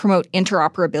supposed to promote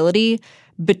interoperability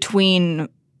between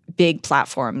big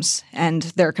platforms and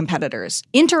their competitors.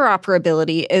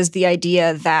 Interoperability is the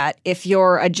idea that if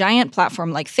you're a giant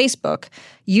platform like Facebook,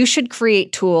 you should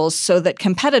create tools so that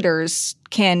competitors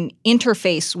can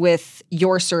interface with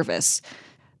your service.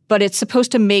 But it's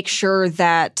supposed to make sure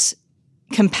that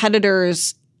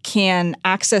competitors can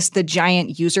access the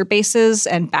giant user bases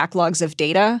and backlogs of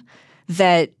data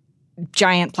that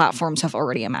giant platforms have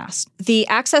already amassed. The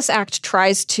Access Act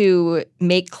tries to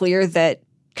make clear that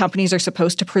companies are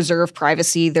supposed to preserve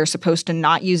privacy. They're supposed to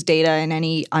not use data in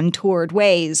any untoward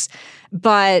ways.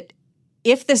 But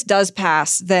if this does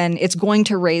pass, then it's going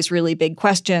to raise really big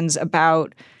questions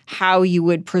about how you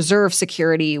would preserve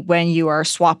security when you are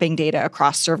swapping data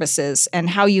across services and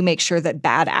how you make sure that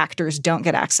bad actors don't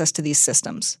get access to these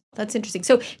systems. That's interesting.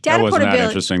 So data that wasn't portability. that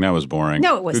interesting. That was boring.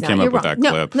 No, it was Who not. came You're up wrong. with that No,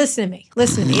 clip? listen to me.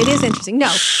 Listen to me. It is interesting.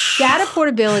 No, data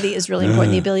portability is really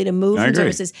important, the ability to move I from agree.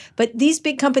 services. But these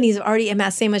big companies have already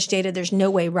amassed so much data, there's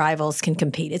no way rivals can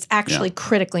compete. It's actually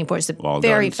critically important. It's a Walled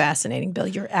very gardens. fascinating, Bill.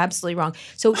 You're absolutely wrong.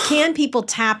 So can people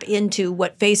tap into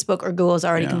what Facebook or Google has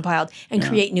already compiled and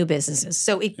create new businesses?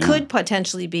 So it could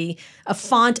potentially be a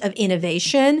font of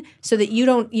innovation so that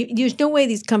there's no way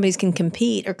these companies can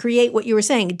compete or create what you were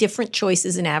saying, different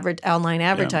choices in online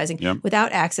advertising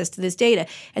without access to this data.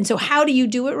 And so how do you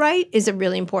do it right is a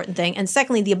really important thing. And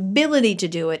secondly, the ability to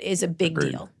do it is a big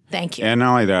deal. Thank you. And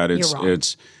not only that, wrong.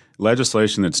 it's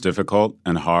legislation that's difficult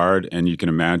and hard, and you can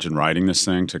imagine writing this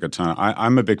thing took a ton.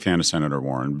 I'm a big fan of Senator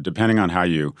Warren. Depending on how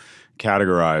you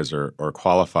categorize or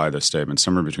qualify this statement,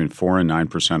 somewhere between 4 and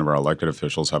 9% of our elected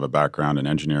officials have a background in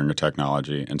engineering or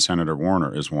technology, and Senator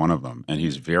Warner is one of them. And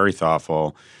he's very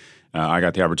thoughtful. I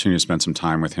got the opportunity to spend some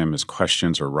time with him. His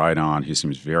questions are right on. He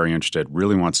seems very interested,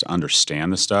 really wants to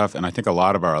understand the stuff. And I think a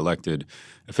lot of our elected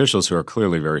officials who are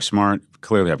clearly very smart,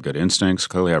 clearly have good instincts,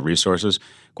 clearly have resources,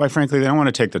 quite frankly, they don't want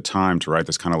to take the time to write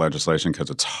this kind of legislation because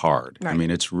it's hard. Right. I mean,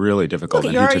 it's really difficult. Look,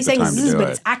 and you're he already took saying the time to this, do but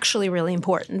it. it's actually really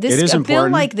important. It is a bill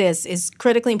important. like this is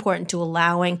critically important to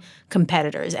allowing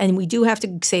competitors, and we do have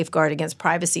to safeguard against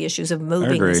privacy issues of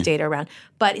moving this agree. data around.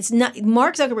 But it's not.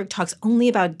 Mark Zuckerberg talks only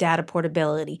about data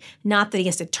portability, not that he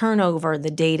has to turn over the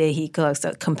data he collects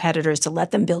to competitors to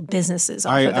let them build businesses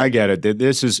off of it. I get it.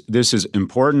 This is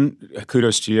important.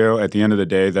 Kudos to you. At the end of the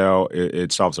day, though,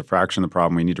 it solves a fraction of the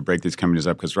problem. We need to break these companies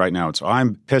up because right now it's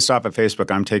I'm pissed off at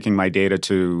Facebook. I'm taking my data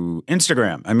to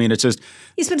Instagram. I mean, it's just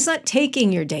Yes, but it's not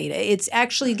taking your data. It's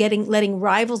actually letting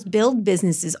rivals build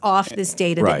businesses off this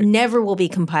data that Right. never will be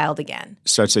compiled again.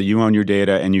 such that you own your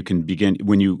data and you can begin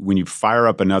when you fire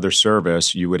up another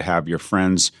service, you would have your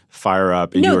friends fire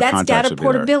up and No, your that's contacts data would be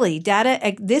there.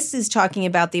 portability. This is talking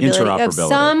about the ability of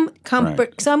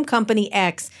Interoperability. some company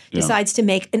X decides to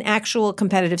make an actual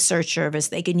competitive search service.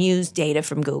 They can use data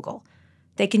from Google.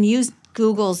 They can use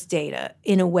Google's data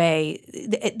in a way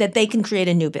that they can create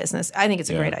a new business. I think it's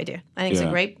a great idea. I think it's a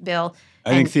great bill.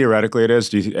 I think theoretically it is.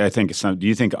 Do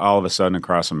you think all of a sudden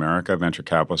across America venture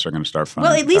capitalists are going to start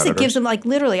funding? Well, at least it competitors? gives them, like,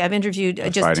 literally, I've interviewed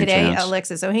just fighting today chance.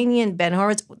 Alexis Ohanian, Ben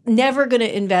Horowitz, never going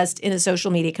to invest in a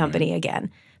social media company again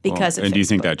because of And Facebook. do you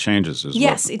think that changes as well?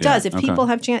 Yes, it does. If okay.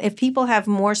 people have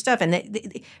more stuff,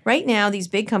 and right now these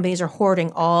big companies are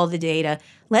hoarding all the data.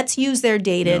 Let's use their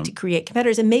data to create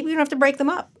competitors, and maybe we don't have to break them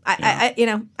up. I don't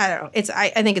know. I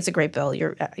think it's a great bill.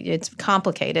 It's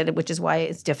complicated, which is why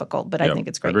it's difficult, but I think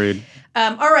it's great. Agreed.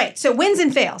 All right, so wins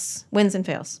and fails. Wins and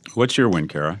fails. What's your win,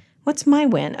 Kara? What's my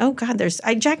win? Oh God, there's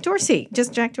Jack Dorsey.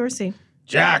 Just Jack Dorsey.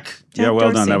 Jack. Jack Yeah, well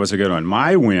Dorsey. done. That was a good one.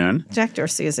 My win Jack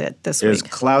Dorsey is it this is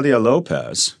week. Claudia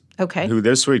Lopez. Okay. Who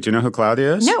this week? Do you know who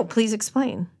Claudia is? No, please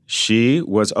explain. She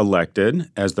was elected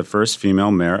as the first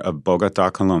female mayor of Bogota,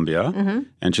 Colombia,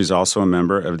 and she's also a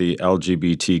member of the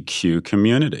LGBTQ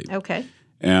community. Okay.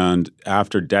 And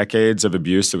after decades of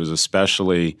abuse, it was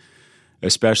especially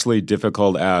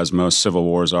difficult, as most civil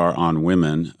wars are on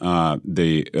women.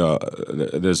 There's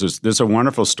a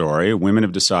wonderful story. Women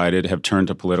have turned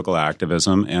to political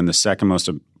activism, and the second most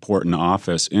important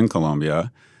office in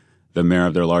Colombia, the mayor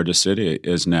of their largest city,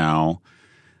 is now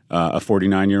a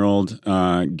 49-year-old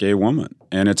gay woman.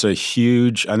 And I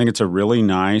think it's a really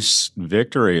nice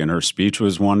victory. And her speech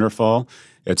was wonderful.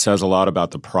 It says a lot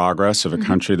about the progress of a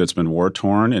country that's been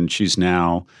war-torn. And she's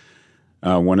now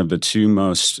one of the two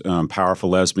most powerful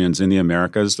lesbians in the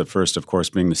Americas. The first, of course,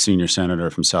 being the senior senator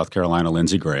from South Carolina,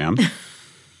 Lindsey Graham.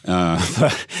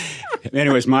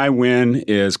 Anyways, my win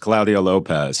is Claudia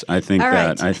Lopez. I think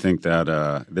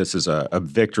that this is a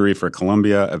victory for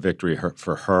Colombia, a victory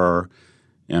for her,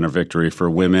 and a victory for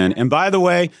women. And by the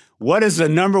way, what is the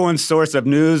number one source of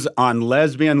news on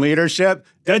lesbian leadership?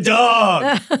 The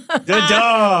dog. The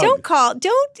dog.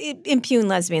 Don't impugn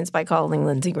lesbians by calling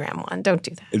Lindsey Graham one. Don't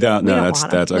do that. No, We don't that's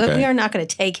want him. okay. We are not going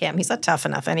to take him. He's not tough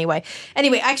enough anyway.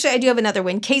 Anyway, actually, I do have another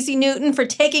win. Casey Newton for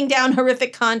taking down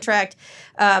horrific contract.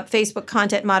 Facebook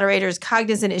content moderators.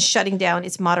 Cognizant is shutting down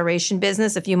its moderation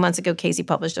business. A few months ago, Casey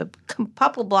published a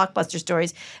couple blockbuster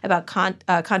stories about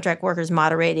contract workers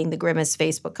moderating the Grimace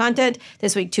Facebook content.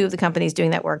 This week, two of the companies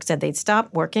doing that work said they'd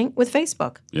stop working with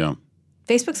Facebook. Yeah.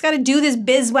 Facebook's got to do this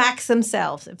bizwax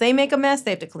themselves. If they make a mess,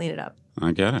 they have to clean it up.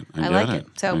 I get it. I like it.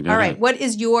 So, all right, what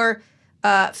is your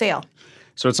fail?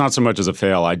 So it's not so much as a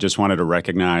fail. I just wanted to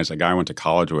recognize a guy I went to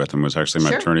college with and was actually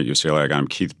my attorney at UCLA. I got him.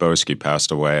 Keith Boesky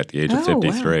passed away at the age of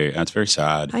 53. Wow. That's very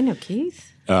sad. I know Keith.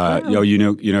 You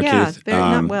know Keith.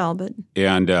 Not well, but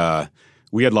and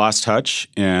we had lost touch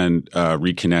and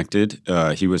reconnected.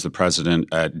 He was the president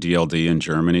at DLD in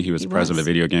Germany. He was the president of a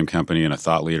video game company and a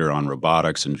thought leader on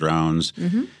robotics and drones.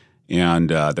 Mm-hmm. And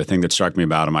the thing that struck me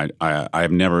about him, I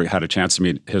have never had a chance to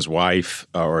meet his wife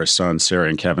or his sons, Sarah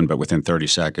and Kevin, but within 30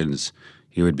 seconds,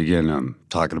 he would begin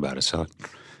talking about his son.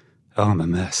 Oh, I'm a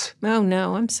mess. Oh,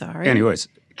 no, I'm sorry. Anyways,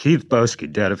 Keith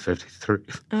Boesky, dead at 53.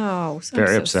 Oh,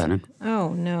 very upsetting.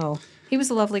 Oh, no. He was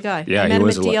a lovely guy. Yeah, he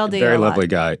was a DLD very lovely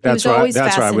guy. That's why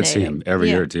I would see him every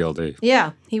year at DLD.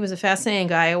 Yeah, he was a fascinating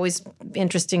guy. Always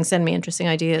interesting, send me interesting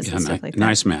ideas and stuff like that.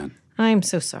 Nice man. I'm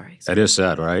so sorry. That is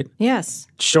sad, right? Yes.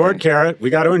 Short carrot. We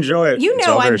got to enjoy it. You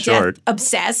know I'm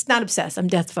obsessed. Not obsessed. I'm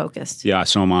death focused. Yeah,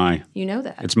 so am I. You know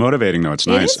that. It's motivating, though. It's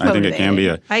nice. I think it can be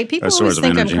a people source always of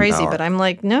think energy I'm crazy, and power. but I'm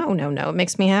like, no. It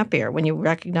makes me happier when you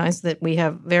recognize that we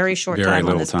have very short time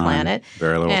on this planet.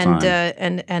 Very little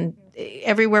time. And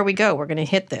everywhere we go, we're going to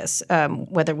hit this,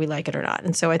 whether we like it or not.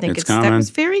 And so I think that was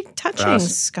very touching,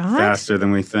 Scott. Faster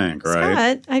than we think,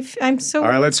 right? Scott, I'm so. All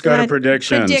right, let's go to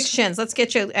predictions. Let's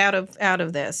get you out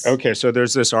of this. Okay, so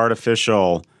there's this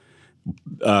artificial.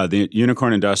 The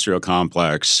Unicorn Industrial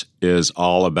Complex is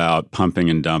all about pumping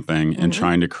and dumping and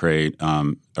trying to create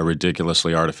a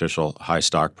ridiculously artificial high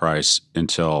stock price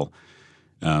until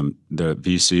the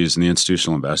VCs and the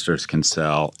institutional investors can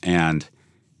sell. And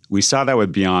we saw that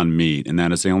with Beyond Meat, and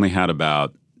that is they only had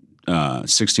about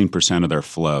 16% of their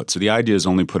float. So the idea is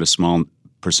only put a small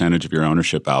percentage of your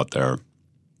ownership out there,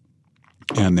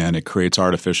 and then it creates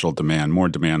artificial demand, more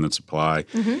demand than supply.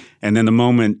 Mm-hmm. And then the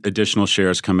moment additional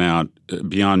shares come out,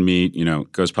 Beyond Meat,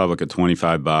 goes public at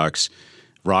 $25,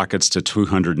 rockets to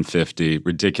 $250,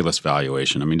 ridiculous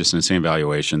valuation. I mean, just an insane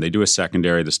valuation. They do a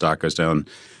secondary, the stock goes down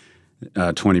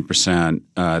 20%.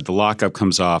 The lockup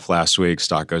comes off last week,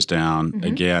 stock goes down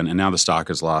again, and now the stock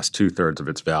has lost 2/3 of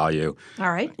its value.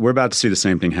 All right. We're about to see the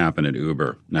same thing happen at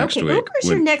Uber next week. Uber's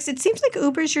your next. It seems like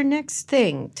Uber's your next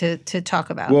thing to talk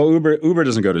about. Well, Uber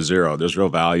doesn't go to zero. There's real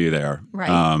value there.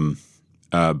 Right.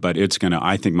 But it's going to –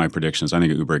 I think my prediction is I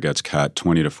think Uber gets cut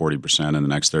 20 to 40% in the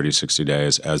next 30, 60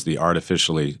 days as the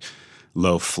artificially –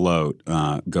 low float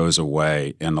goes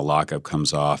away and the lockup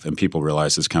comes off and people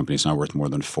realize this company's not worth more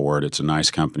than Ford. It's a nice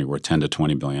company worth 10 to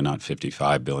 20 billion, not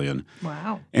 55 billion.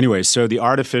 Wow. Anyway, so the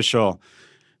artificial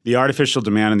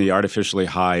demand and the artificially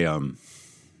high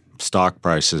stock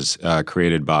prices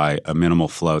created by a minimal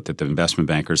float that the investment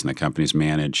bankers and the companies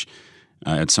manage.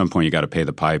 At some point, you got to pay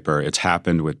the piper. It's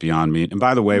happened with Beyond Meat. And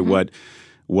by the way,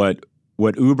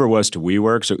 what Uber was to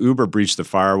WeWork, so Uber breached the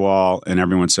firewall and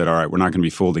everyone said, all right, we're not going to be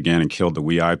fooled again and killed the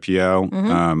We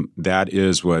IPO. That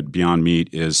is what Beyond Meat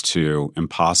is to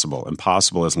Impossible.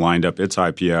 Impossible has lined up its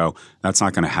IPO. That's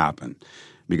not going to happen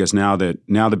because now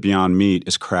that Beyond Meat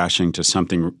is crashing to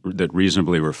something that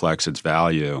reasonably reflects its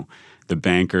value, the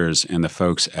bankers and the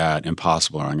folks at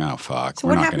Impossible are like, oh, fuck, so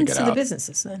we're not going to get out. So what happens to the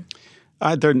businesses then?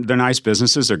 They're nice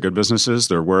businesses. They're good businesses.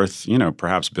 They're worth,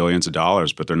 perhaps billions of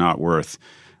dollars, but they're not worth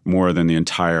more than the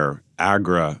entire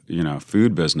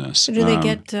food business. So do they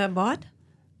get bought?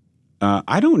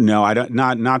 I don't know.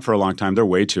 Not for a long time. They're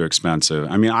way too expensive.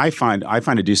 I mean, I find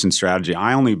a decent strategy.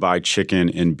 I only buy chicken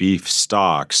and beef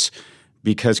stocks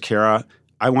because, Kara,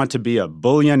 I want to be a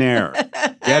billionaire.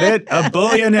 Get it? A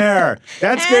billionaire.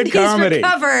 That's good comedy. And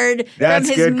he's recovered from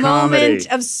his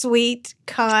moment of sweet,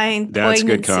 kind That's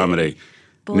poignancy. Good comedy.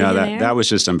 No, that was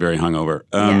just I'm very hungover.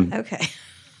 Okay.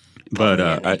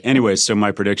 But anyway, so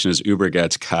my prediction is Uber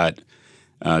gets cut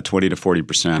 20 to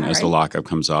 40% as the lockup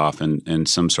comes off and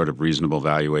some sort of reasonable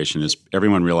valuation is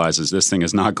everyone realizes this thing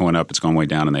is not going up, it's going way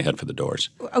down, and they head for the doors.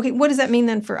 Okay, what does that mean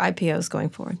then for IPOs going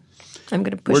forward? I'm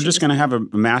going to push. We're just going to have a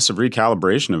massive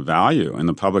recalibration of value in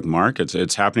the public markets.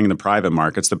 It's happening in the private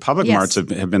markets. The public markets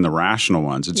have been the rational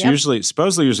ones. It's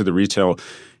supposedly the retail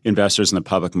investors in the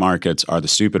public markets are the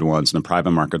stupid ones, and the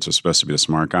private markets are supposed to be the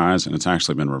smart guys, and it's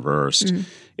actually been reversed.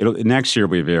 Next year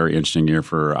will be a very interesting year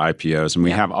for IPOs, and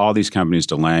we have all these companies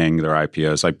delaying their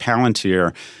IPOs. Like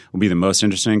Palantir will be the most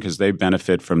interesting because they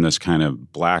benefit from this kind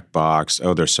of black box.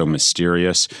 Oh, they're so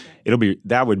mysterious.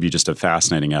 That would be just a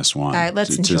fascinating S1. All right,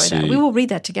 let's enjoy that. We will read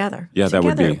that together. Yeah, that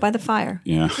would be by the fire.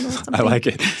 Yeah, I like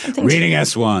it. Reading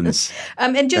S1s.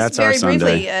 And just That's very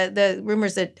briefly, the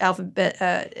rumors that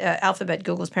Alphabet,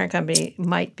 Google's parent company,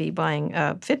 might be buying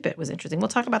Fitbit was interesting. We'll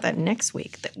talk about that next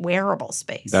week, the wearable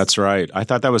space. That's right. I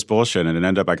thought that was bullshit, and it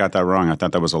ended up, I got that wrong. I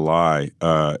thought that was a lie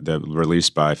that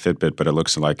released by Fitbit, but it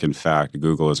looks like, in fact,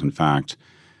 Google is, in fact,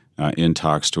 in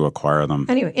talks to acquire them.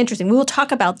 Anyway, interesting. We will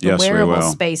talk about the wearable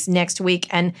space next week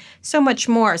and so much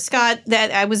more. Scott,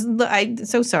 I'm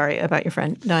so sorry about your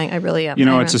friend dying. I really am.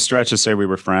 It's a stretch to say we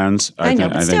were friends. I know,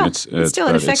 but still,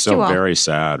 it affects it's still you all. Very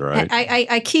sad, right?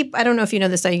 I don't know if you know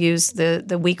this, I use the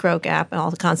WeCroak app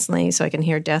all constantly so I can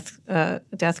hear death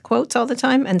quotes all the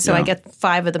time. And so I get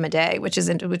 5 of them a day,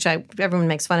 everyone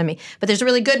makes fun of me. But there's a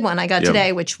really good one I got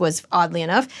today, which was oddly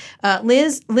enough.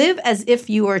 Liz, live as if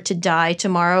you were to die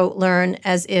tomorrow. Learn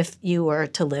as if you were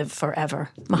to live forever.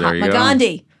 Mahatma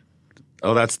Gandhi.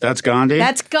 Oh, that's Gandhi?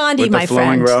 That's Gandhi, with my the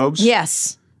flowing friend. Robes?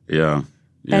 Yes. Yeah.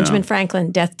 Benjamin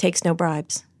Franklin, death takes no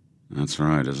bribes. That's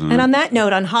right, isn't it? And on that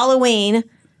note, on Halloween.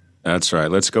 That's right.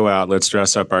 Let's go out. Let's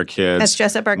dress up our kids.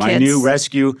 My new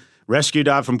rescue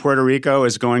dog from Puerto Rico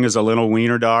is going as a little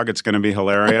wiener dog. It's going to be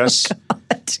hilarious. Oh,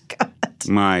 God.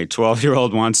 My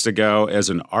 12-year-old wants to go as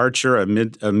an archer, a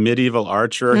medieval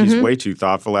archer. Mm-hmm. He's way too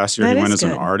thoughtful. Last year he went as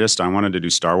an artist. I wanted to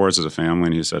do Star Wars as a family,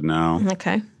 and he said no.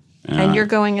 Okay. And you're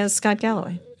going as Scott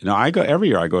Galloway. No, every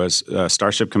year I go as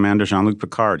Starship Commander Jean-Luc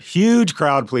Picard. Huge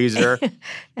crowd pleaser.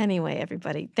 Anyway,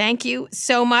 everybody, thank you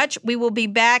so much. We will be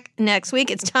back next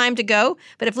week. It's time to go.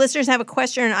 But if listeners have a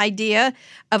question or an idea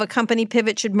of a company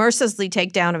Pivot should mercilessly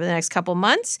take down over the next couple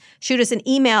months, shoot us an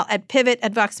email at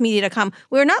pivot@voxmedia.com.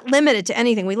 We're not limited to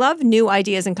anything. We love new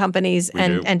ideas and companies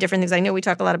and different things. I know we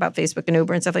talk a lot about Facebook and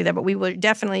Uber and stuff like that, but we were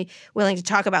definitely willing to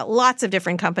talk about lots of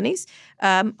different companies.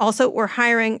 Also, we're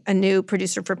hiring a new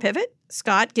producer for Pivot.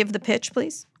 Scott, give the pitch,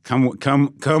 please. Come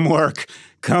work.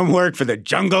 Come work for the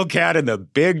Jungle Cat and the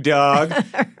Big Dog.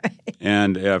 Right.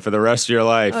 And for the rest of your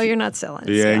life. Oh, you're not selling it.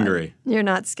 Be angry. You're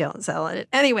not selling it.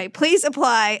 Anyway, please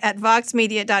apply at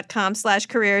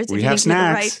voxmedia.com/careers if you think you're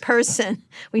the right person.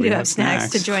 We do have snacks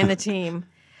to join the team.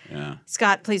 Yeah.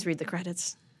 Scott, please read the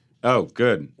credits. Oh,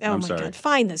 good. Oh, I'm my sorry. God.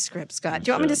 Find the script, Scott. Do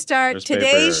you want me to start? There's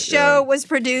Today's paper, show was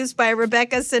produced by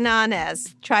Rebecca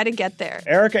Sananes. Try to get there.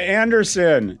 Erica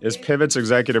Anderson is Pivot's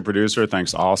executive producer.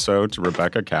 Thanks also to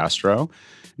Rebecca Castro,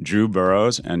 Drew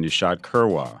Burrows, and Nishat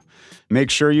Kurwa.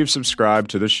 Make sure you've subscribed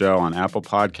to the show on Apple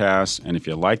Podcasts. And if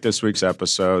you like this week's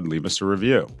episode, leave us a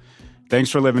review.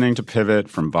 Thanks for listening to Pivot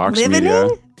from Vox Media.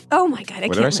 Oh, my God.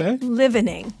 What did I say?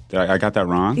 Livening. I got that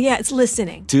wrong? Yeah, it's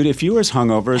listening. Dude, if you were as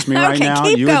hungover as me right now,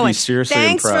 keep you going. would be seriously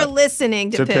Thanks impressed. for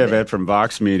listening to Pivot from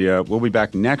Vox Media. We'll be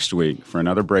back next week for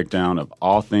another breakdown of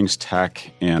all things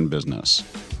tech and business.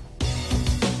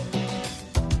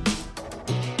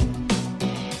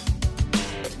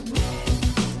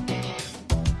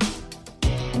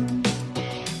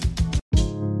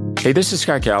 Hey, this is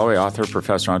Scott Galloway, author,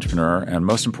 professor, entrepreneur, and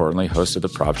most importantly, host of the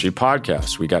Prop G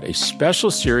podcast. We got a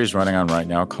special series running on right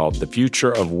now called The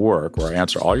Future of Work, where I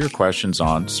answer all your questions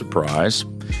on, surprise,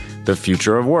 the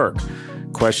future of work.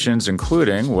 Questions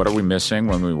including, what are we missing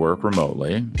when we work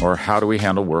remotely? Or how do we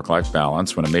handle work-life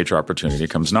balance when a major opportunity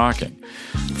comes knocking?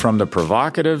 From the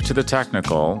provocative to the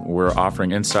technical, we're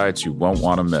offering insights you won't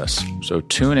want to miss. So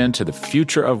tune in to The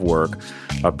Future of Work,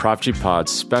 a Prop G Pod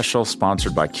special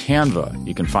sponsored by Canva.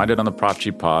 You can find it on the Prop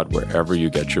G Pod wherever you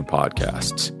get your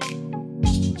podcasts.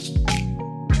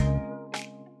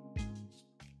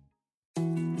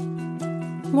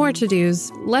 More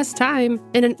to-dos, less time,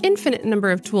 and an infinite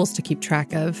number of tools to keep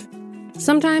track of.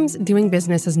 Sometimes doing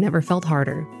business has never felt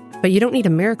harder, but you don't need a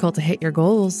miracle to hit your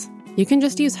goals. You can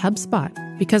just use HubSpot,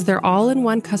 because their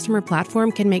all-in-one customer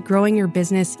platform can make growing your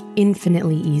business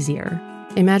infinitely easier.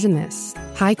 Imagine this: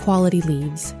 high-quality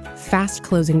leads, fast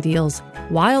closing deals,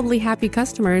 wildly happy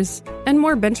customers, and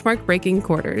more benchmark-breaking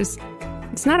quarters.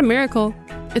 It's not a miracle,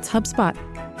 it's HubSpot.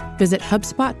 Visit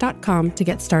HubSpot.com to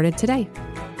get started today.